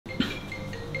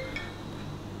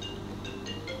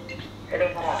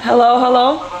Hello,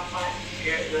 hello.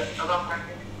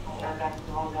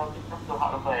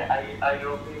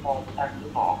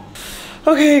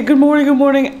 Okay, good morning, good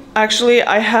morning. Actually,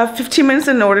 I have 15 minutes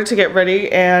in order to get ready,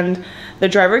 and the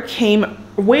driver came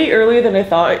way earlier than I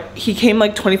thought. He came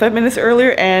like 25 minutes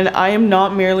earlier, and I am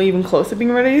not merely even close to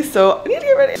being ready, so I need to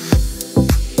get ready.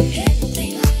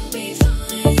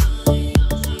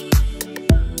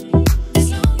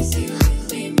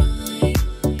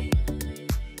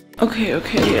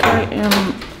 Okay, I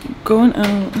am going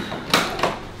out.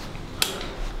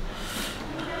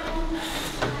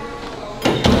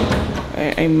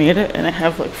 Alright, I made it and I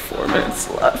have like 4 minutes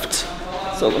left.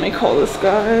 So let me call this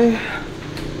guy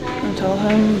and tell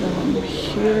him that I'm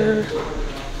here.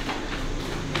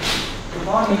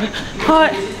 Okay.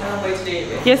 Hi.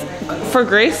 Yes, for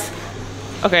Grace?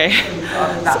 Okay.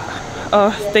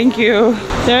 So, thank you.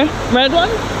 There? Red one?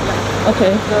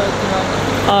 Okay.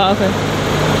 Okay.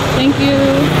 Thank you.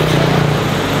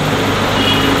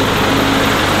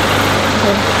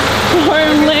 Okay. Sorry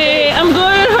I'm late. I'm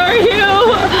good. How are you?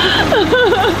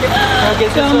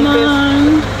 Come on.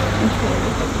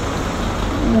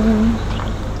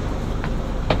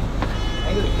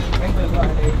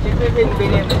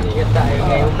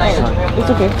 It's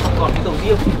okay.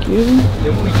 Thank you.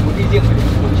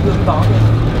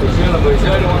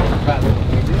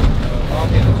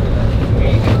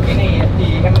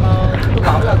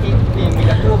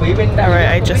 Alright,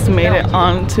 I just made it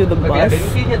onto the bus.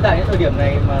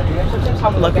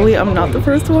 Luckily, I'm not the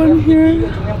first one here,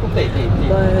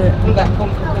 but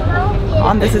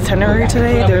on this itinerary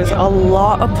today, there's a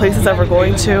lot of places that we're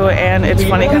going to, and it's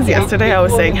funny because yesterday I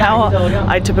was saying how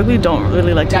I typically don't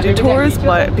really like to do tours,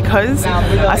 but because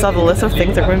I saw the list of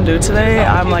things that we're going to do today,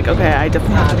 I'm like, okay, I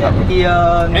definitely have to cover.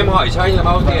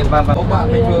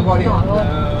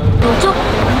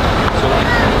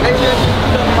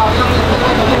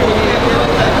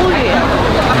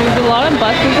 There's a lot of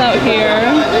buses out here.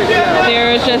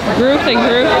 There's just groups and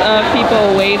groups of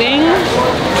people waiting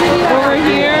over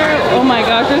here. Oh my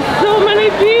gosh, there's so many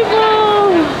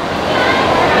people!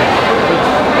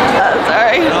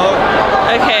 Sorry.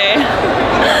 Okay.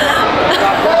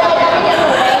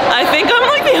 I think I'm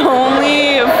like the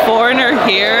only foreigner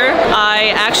here.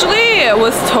 I actually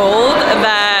was told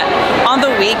that on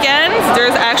the weekends,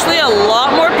 there's actually a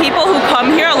lot more people who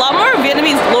come here, a lot more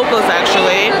Vietnamese locals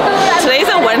actually. Today's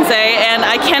a Wednesday, and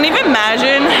I can't even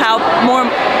imagine how more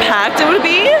packed it would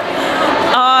be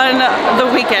on the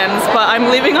weekends, but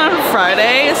I'm leaving on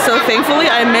Friday, so thankfully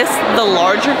I missed the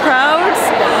larger crowds,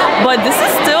 but this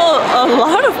is still a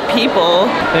lot of people.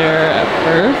 There at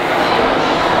first.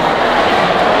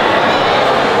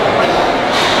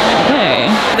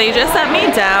 They just sat me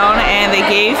down and they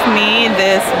gave me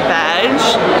this badge.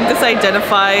 This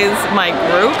identifies my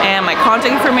group and my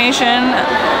contact information,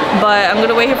 but I'm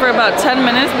gonna wait here for about 10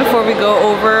 minutes before we go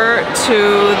over to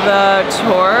the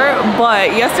tour.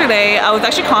 But yesterday I was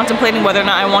actually contemplating whether or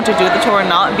not I want to do the tour or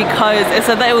not, because it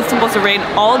said that it was supposed to rain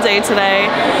all day today,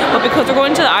 but because we're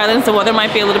going to the islands, the weather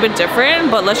might be a little bit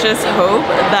different, but let's just hope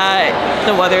that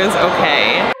the weather is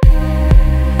okay.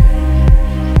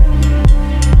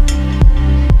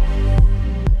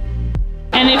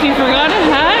 And if you forgot a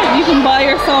hat, you can buy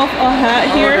yourself a hat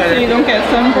here so you don't get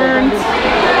sunburned.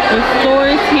 There's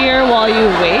stores here while you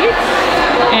wait,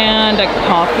 and a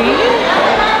coffee.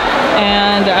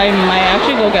 And I might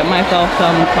actually go get myself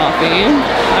some coffee.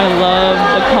 I love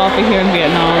the coffee here in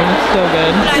Vietnam, it's so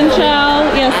good. Xin chào,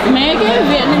 yes, may I get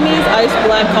Vietnamese iced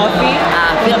black coffee?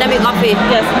 Vietnamese coffee?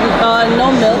 Yes, no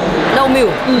milk. No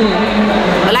milk?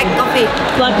 Black coffee?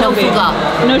 Black no coffee.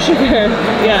 Sugar? No sugar,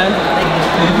 yeah.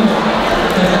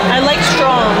 I like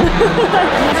strong.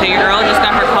 So your girl just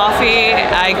got her coffee.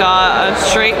 I got a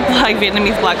straight black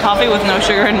Vietnamese black coffee with no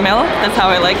sugar and milk. That's how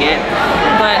I like it.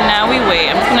 But now we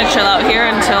wait. I'm just gonna chill out here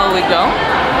until we go.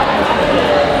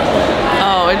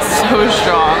 Oh, it's so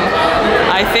strong.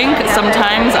 I think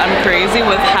sometimes I'm crazy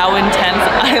with how intense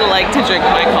I like to drink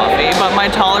my coffee, but my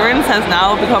tolerance has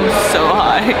now become so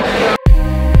high.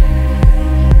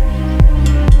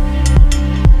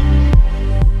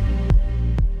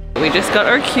 We just got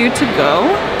our queue to go.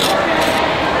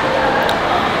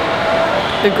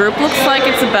 The group looks like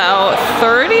it's about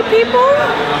 30 people,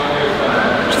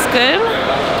 which is good.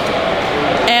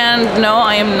 And no,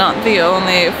 I am not the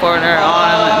only foreigner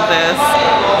on this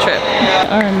trip. We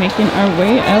are making our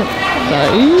way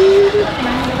outside.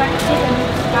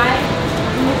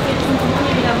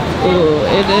 Ooh,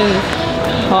 it is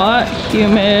hot,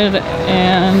 humid,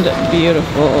 and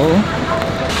beautiful.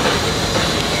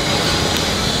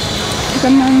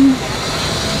 Come on.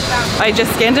 I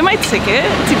just scanned in my ticket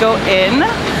to go in,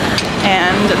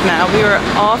 And now we are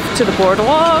off to the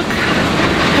boardwalk,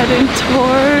 heading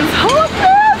towards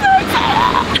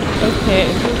Okay,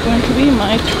 this is going to be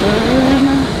my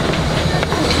turn.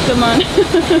 Come on.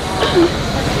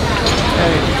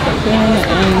 Alright,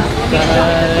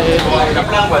 the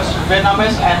language,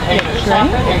 Vietnamese and English.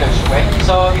 English.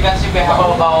 So you can see we have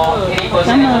about 80%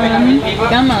 Vietnamese people.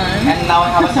 Come on. And now I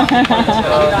have something to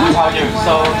tell you.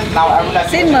 So now I would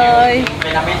like to mời.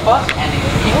 Vietnamese first and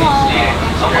English later.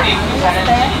 So we can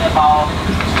in about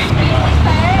 3 minutes.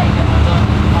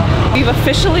 We've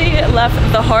officially left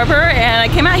the harbor and I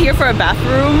came out here for a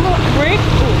bathroom break.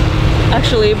 Ooh,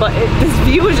 actually, but this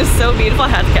view is just so beautiful I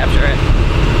had to capture it.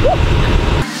 Woo.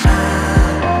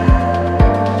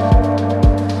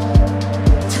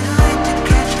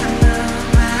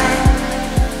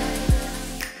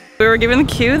 We were given the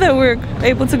cue that we're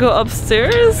able to go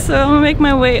upstairs, so I'm gonna make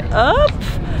my way up.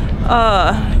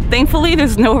 Thankfully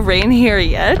there's no rain here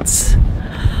yet.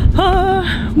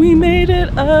 We made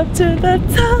it up to the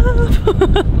top.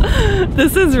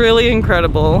 This is really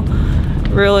incredible.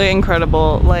 Really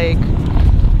incredible. Like,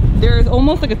 there's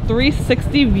almost like a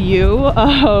 360 view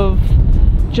of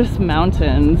just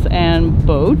mountains and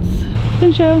boats.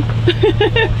 Xin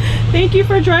Thank you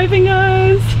for driving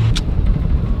us.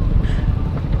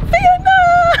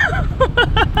 Vietnam!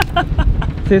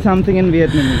 Say something in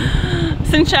Vietnamese.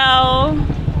 Xin chào.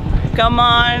 Come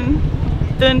on.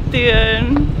 Dun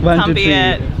tien. 1, 2, 3.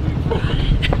 It.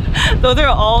 Those are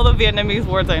all the Vietnamese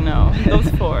words I know. Those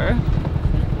 4.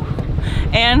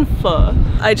 And pho.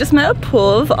 I just met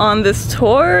Pulv on this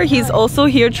tour. He's also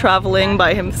here traveling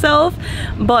by himself,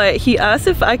 but he asked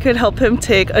if I could help him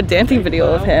take a dancing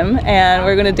video of him, and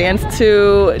we're gonna dance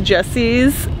to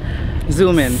Jesse's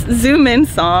Zoom in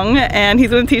song, and he's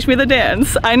gonna teach me the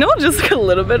dance. I know just a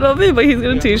little bit of it, but he's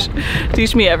gonna teach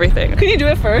me everything. Can you do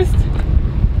it first?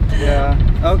 Yeah,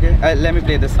 okay. Let me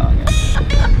play the song.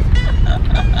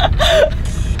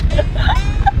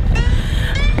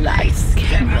 Lights,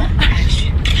 camera,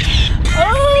 action.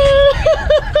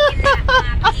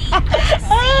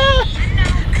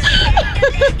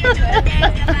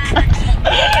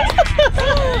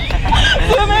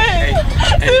 Zoom in!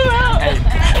 Zoom out!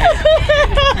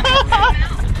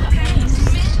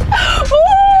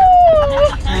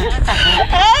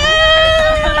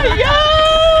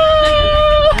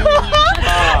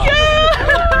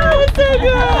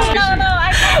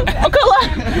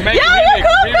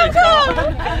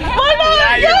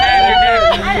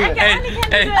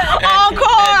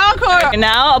 Encore!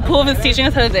 Now Pulv is teaching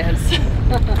us how to dance.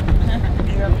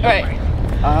 Alright.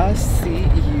 I see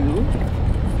you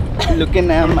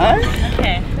looking at my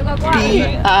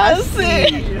B-I-C.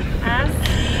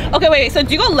 Okay, wait, so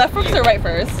do you go left first or right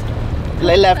first?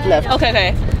 Left.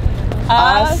 Okay.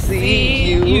 I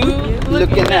see you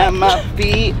looking at my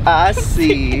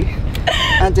B-I-C.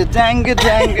 And the danga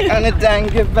and the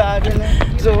danga bad in the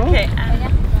door. Okay.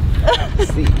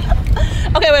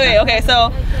 Okay, wait. Okay,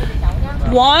 so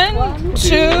 1,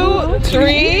 2,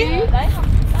 3,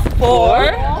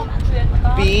 4.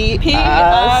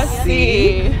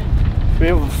 B-I-C.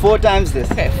 4 times this.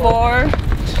 Okay, 4,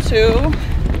 2,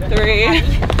 3,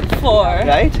 4.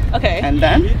 Right? Okay. And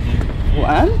then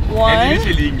 1,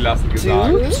 2,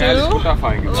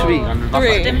 3.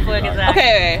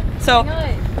 Okay. So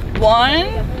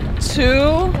 1,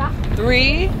 2,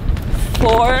 3,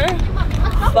 4,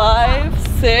 5,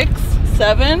 6,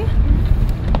 7.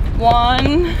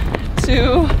 1,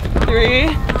 2,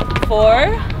 3,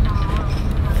 4,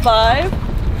 5,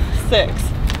 6,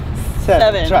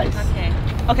 7. Twice.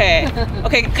 Okay.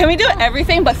 Can we do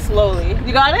everything but slowly?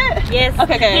 You got it? Yes.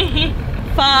 Okay.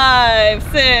 5,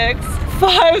 6,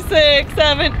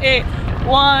 7, 8.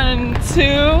 1,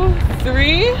 2,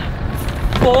 3,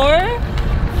 4,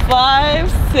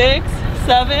 5, 6,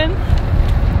 7,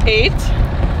 8.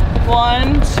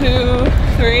 1, 2,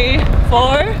 3,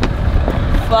 4,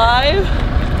 5,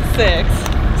 6,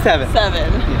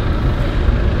 7.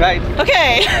 Right.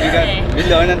 Okay. We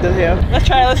learn until here. Let's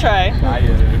try.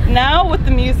 Now with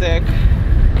the music.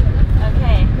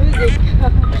 Okay.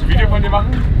 Video von dir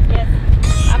machen? Yes.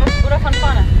 Aber oder von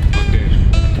vorne.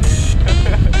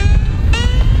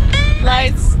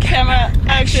 Lights, camera,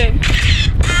 action.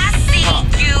 I see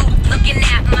you looking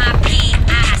at my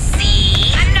P.I.C.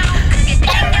 I know, 'cause you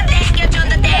dang, you're doing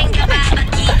the dang, you're about to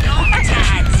keep on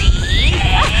tidy.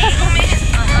 Hey, zoom in,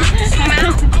 zoom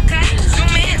out, okay,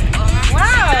 zoom in,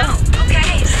 Wow.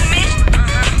 okay, zoom in,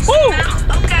 zoom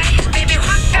out, okay, baby,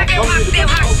 walk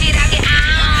shit, I get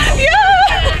out.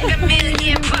 Yeah. Like a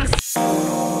million bucks.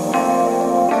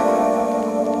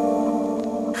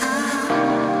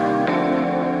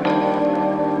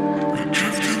 We're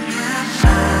drifting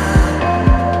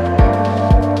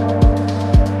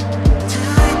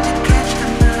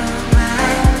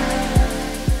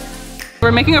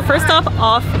we're making our first stop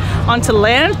off onto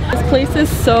land. This place is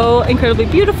so incredibly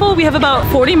beautiful. We have about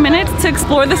 40 minutes to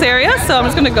explore this area, so I'm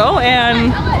just gonna go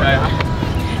and...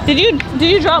 Did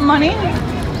you drop money?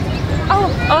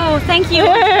 Oh, thank you.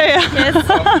 Yeah. Yes. It's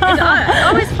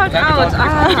always fucked out.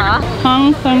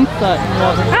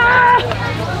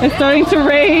 It's starting to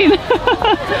rain.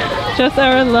 Just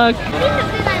our luck.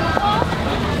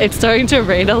 It's starting to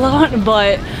rain a lot,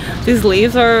 but these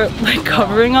leaves are like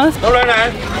covering us.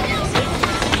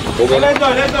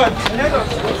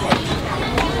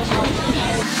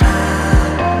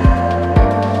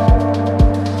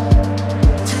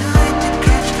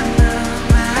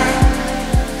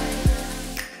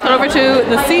 Over to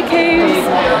the sea caves,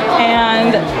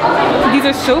 and these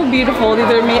are so beautiful. These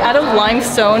are made out of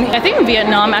limestone. I think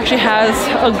Vietnam actually has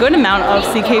a good amount of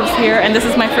sea caves here, and this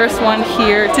is my first one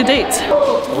here to date.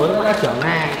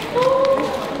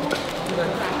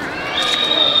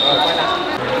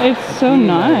 It's so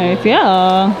nice,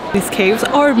 yeah. These caves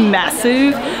are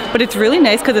massive, but it's really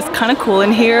nice because it's kind of cool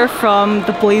in here from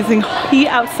the blazing heat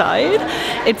outside.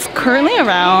 It's currently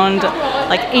around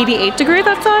like 88 degrees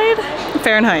outside,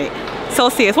 Fahrenheit.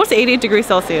 Celsius, what's 88 degrees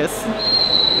Celsius?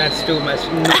 That's too much.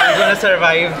 I'm not gonna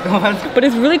survive. But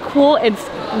it's really cool. It's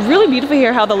really beautiful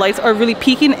here how the lights are really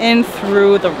peeking in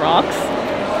through the rocks.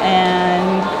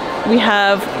 And we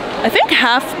have, I think,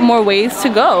 half more ways to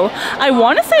go. I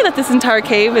want to say that this entire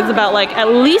cave is about like at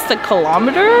least a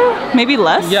kilometer, maybe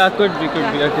less. Yeah, could be a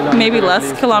kilometer. Maybe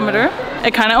less kilometer. Yeah.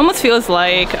 It kind of almost feels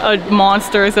like a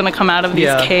monster is gonna come out of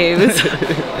these caves.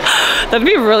 That'd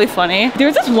be really funny.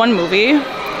 There's this one movie.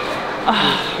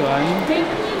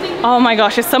 Oh my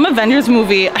gosh, it's some Avengers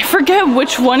movie. I forget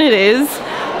which one it is,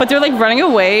 but they're like running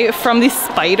away from these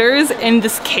spiders in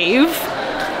this cave.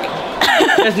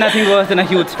 There's nothing worse than a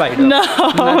huge spider. No,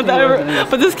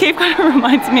 but this cave kind of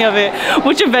reminds me of it.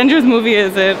 Which Avengers movie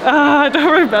is it? I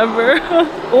don't remember.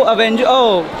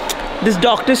 Oh, this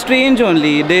Doctor Strange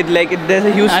only. They like there's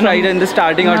a huge spider in the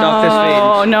starting of Doctor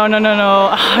Strange. No.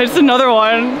 It's another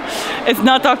one. It's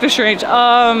not Doctor Strange.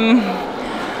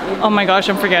 Oh my gosh,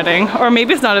 I'm forgetting. Or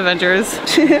maybe it's not Avengers.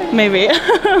 Maybe.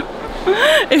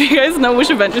 If you guys know which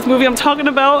Avengers movie I'm talking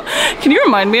about, can you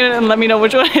remind me and let me know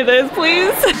which one it is,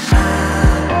 please?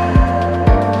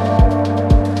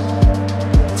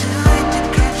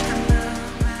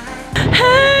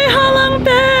 Hey, Halong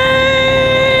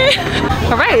Bay!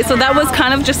 Alright, so that was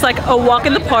kind of just like a walk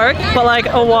in the park, but like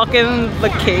a walk in the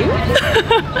cave.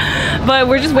 But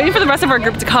we're just waiting for the rest of our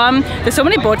group to come. There's so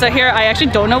many boats out here, I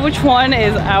actually don't know which one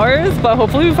is ours, but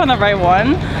hopefully we find the right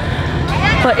one.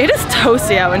 But it is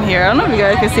toasty out in here. I don't know if you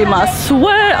guys can see my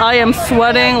sweat. I am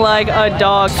sweating like a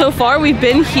dog. So far, we've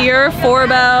been here for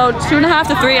about 2.5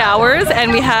 to 3 hours,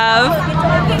 and we have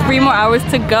 3 more hours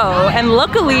to go. And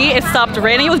luckily, it stopped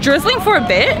raining. It was drizzling for a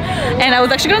bit, and I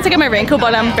was actually gonna take out my raincoat,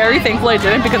 but I'm very thankful I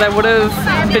didn't because I would have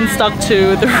been stuck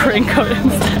to the raincoat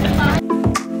instead.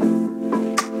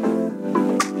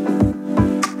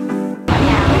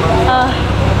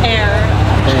 Air.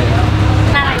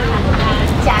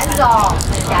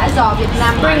 Chả giò Việt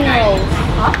Nam spring rolls.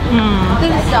 Tức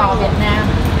là giò Việt Nam.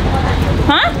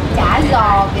 Huh? Chả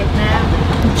giò Việt Nam.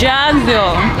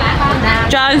 Jazio.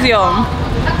 Jazio.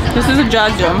 This is a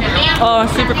jazio. Oh,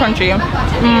 super crunchy.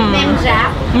 Nem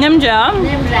ráp. Nem ráp.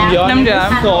 Nem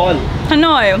ráp. Seoul.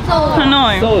 Hanoi.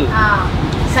 Hanoi. Seoul.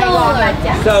 Sài Gòn là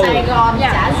chả Sài Gòn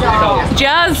chả giò.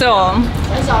 Jazio.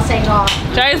 Giò Sài Gòn.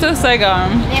 Jazio Saigon.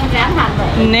 Nem ráp Hà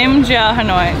Nội. Nem ja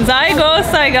Hanoi. Zygo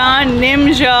Saigon. Nem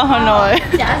ja Hanoi.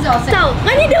 Chả giò Sài Gòn. So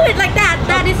when you do it like that,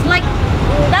 that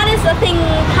is a thing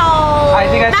called I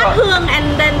think I saw. bát hương, and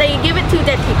then they give it to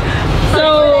dead people.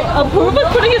 So, Apurva is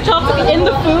putting his chopstick in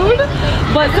the food,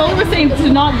 but someone was saying to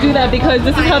not do that because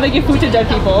this is how they give food to dead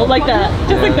people, like that.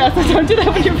 Just like that, so don't do that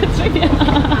when you're visiting.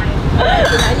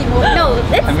 No,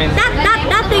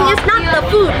 that thing is not the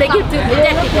food they give to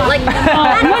dead people. Like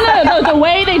No, the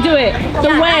way they do it.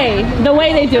 The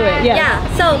way they do it, yeah. Yeah,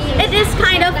 so it is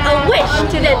kind of a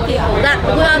wish to dead people that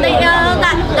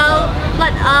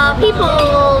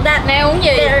people that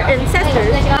their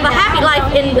ancestors have a happy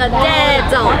life in the dead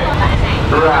zone.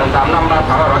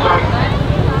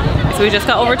 So we just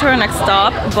got over to our next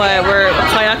stop, but we're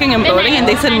kayaking and boating, and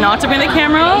they said not to bring the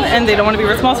camera, and they don't want to be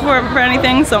responsible for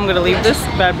anything, so I'm gonna leave this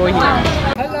bad boy here.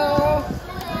 Hello.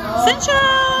 Xin chào.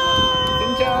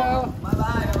 Xin chào.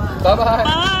 Bye bye.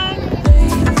 Bye.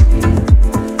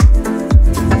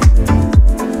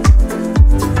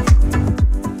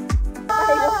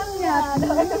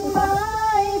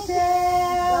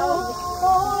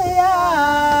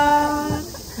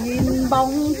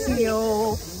 Bóng chiều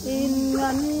in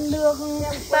ngân nước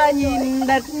nước ta nhìn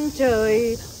đất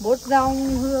trời một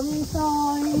dòng hương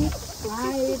soi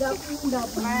ai đập đập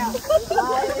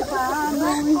ai phá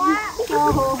núi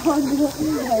cho nước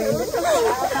đầy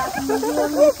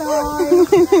hương soi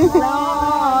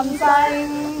non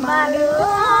xanh mà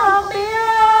nước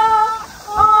biếc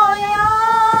ôi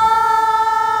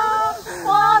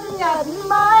khoan nhận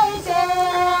mái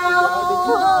chèo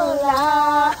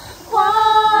là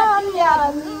khoan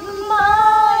nhận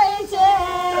mái chèo.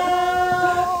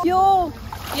 You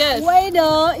Yes.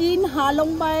 weather in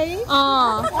𝚐𝚌𝚌𝚌𝚎.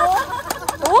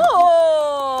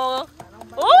 Ooh.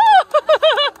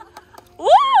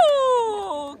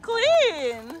 Ooh.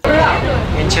 Clean.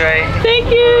 Enjoy. Thank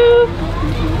you.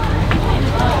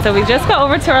 So we just got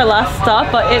over to our last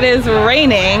stop, but it is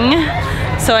raining.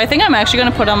 So I think I'm actually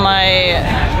gonna put on my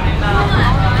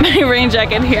rain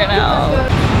jacket here now.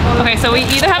 Okay, so we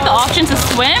either have the option to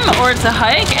swim or to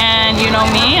hike, and you know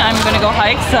me, I'm gonna go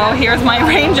hike. So here's my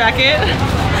rain jacket.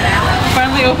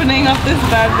 Finally opening up this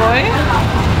bad boy.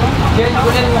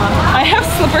 I have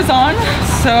slippers on,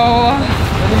 so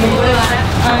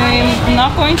I'm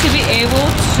not going to be able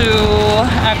to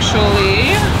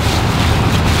actually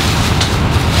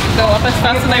go up as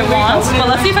fast as I want, but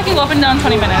let's see if I can go up and down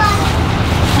 20 minutes.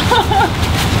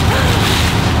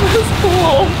 This is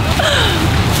cool.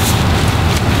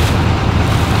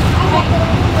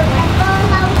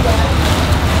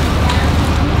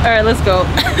 Alright, let's go.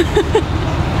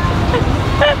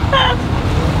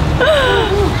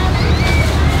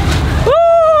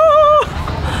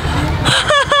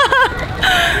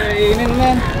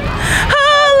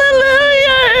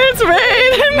 Hallelujah, it's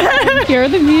raining. Here are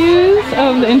the views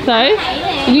of the inside. You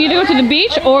can either go to the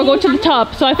beach or go to the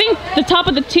top. So I think the top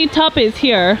of the T-top is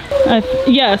here.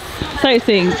 Yes,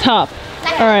 sightseeing, top.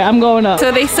 Alright, I'm going up.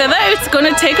 So they said that it's going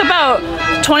to take about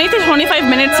 20 to 25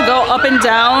 minutes to go up and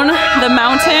down the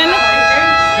mountain.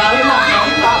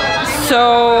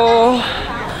 So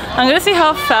I'm going to see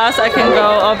how fast I can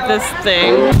go up this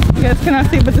thing. You guys cannot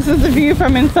see, but this is the view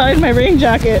from inside my rain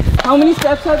jacket. How many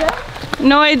steps are there?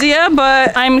 No idea,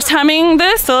 but I'm timing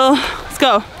this, so let's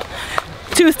go.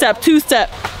 Two step.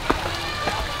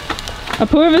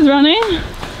 Apurv is running.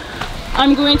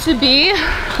 I'm going to be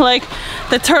like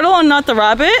the turtle and not the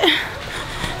rabbit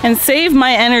and save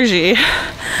my energy.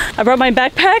 I brought my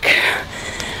backpack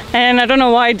and I don't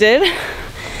know why I did,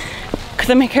 because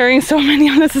I'm carrying so many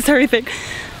unnecessary things.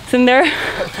 It's in there.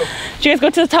 Did you guys go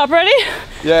to the top already?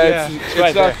 Yeah, it's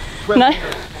right there. No?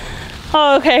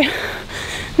 Oh, okay.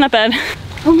 Not bad.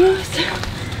 Almost.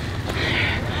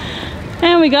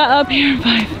 And we got up here in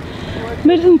 5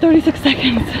 minutes and 36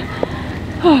 seconds.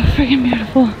 Oh, freaking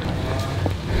beautiful.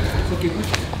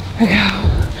 There we go.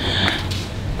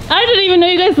 I didn't even know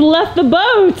you guys left the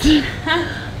boat.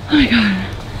 Oh my god.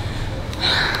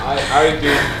 Are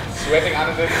you sweating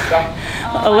under this stuff?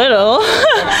 A little.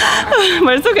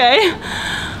 But it's okay.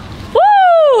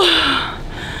 Woo!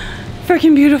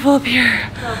 Freaking beautiful up here.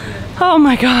 Oh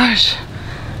my gosh.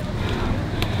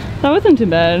 That wasn't too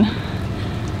bad.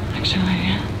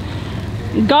 Actually.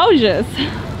 Gorgeous.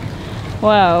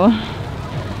 Wow.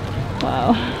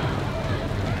 Wow.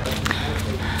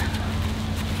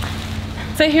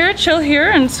 So here, chill here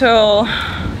until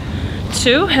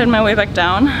 2, head my way back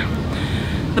down.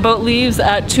 The boat leaves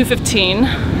at 2:15,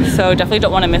 so definitely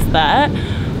don't want to miss that,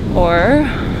 or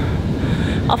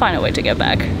I'll find a way to get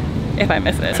back if I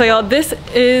miss it. So y'all, this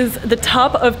is the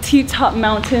top of T-Top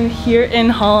Mountain here in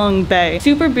𝚐𝚌𝚌𝚌.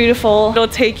 Super beautiful. It'll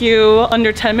take you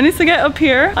under 10 minutes to get up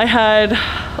here. I had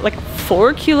like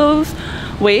 4 kilos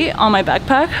weight on my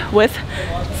backpack with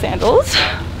sandals.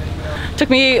 Took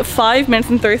me 5 minutes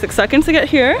and 36 seconds to get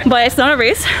here, but it's not a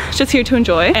race, it's just here to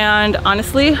enjoy. And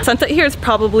honestly, sunset here is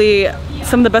probably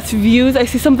some of the best views. I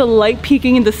see some of the light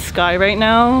peeking in the sky right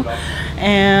now,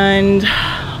 and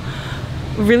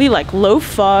really like low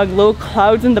fog, low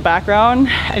clouds in the background,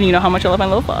 and you know how much I love my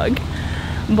low fog.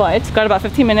 But got about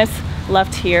 15 minutes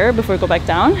left here before we go back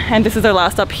down, and this is our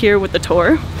last stop here with the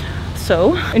tour.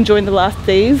 So enjoying the last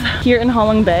days here in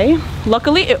𝚐𝚌𝚌𝚌.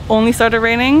 Luckily it only started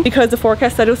raining because the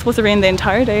forecast said it was supposed to rain the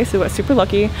entire day, so we got super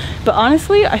lucky. But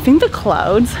honestly, I think the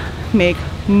clouds make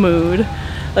mood,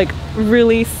 like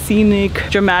really scenic,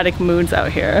 dramatic moods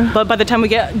out here. But by the time we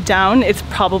get down, it's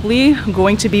probably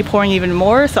going to be pouring even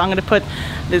more, so I'm gonna put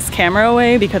this camera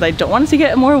away because I don't want it to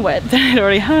get more wet than it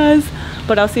already has.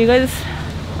 But I'll see you guys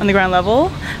on the ground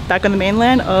level back on the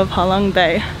mainland of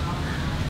𝚐𝚌𝚌𝚌.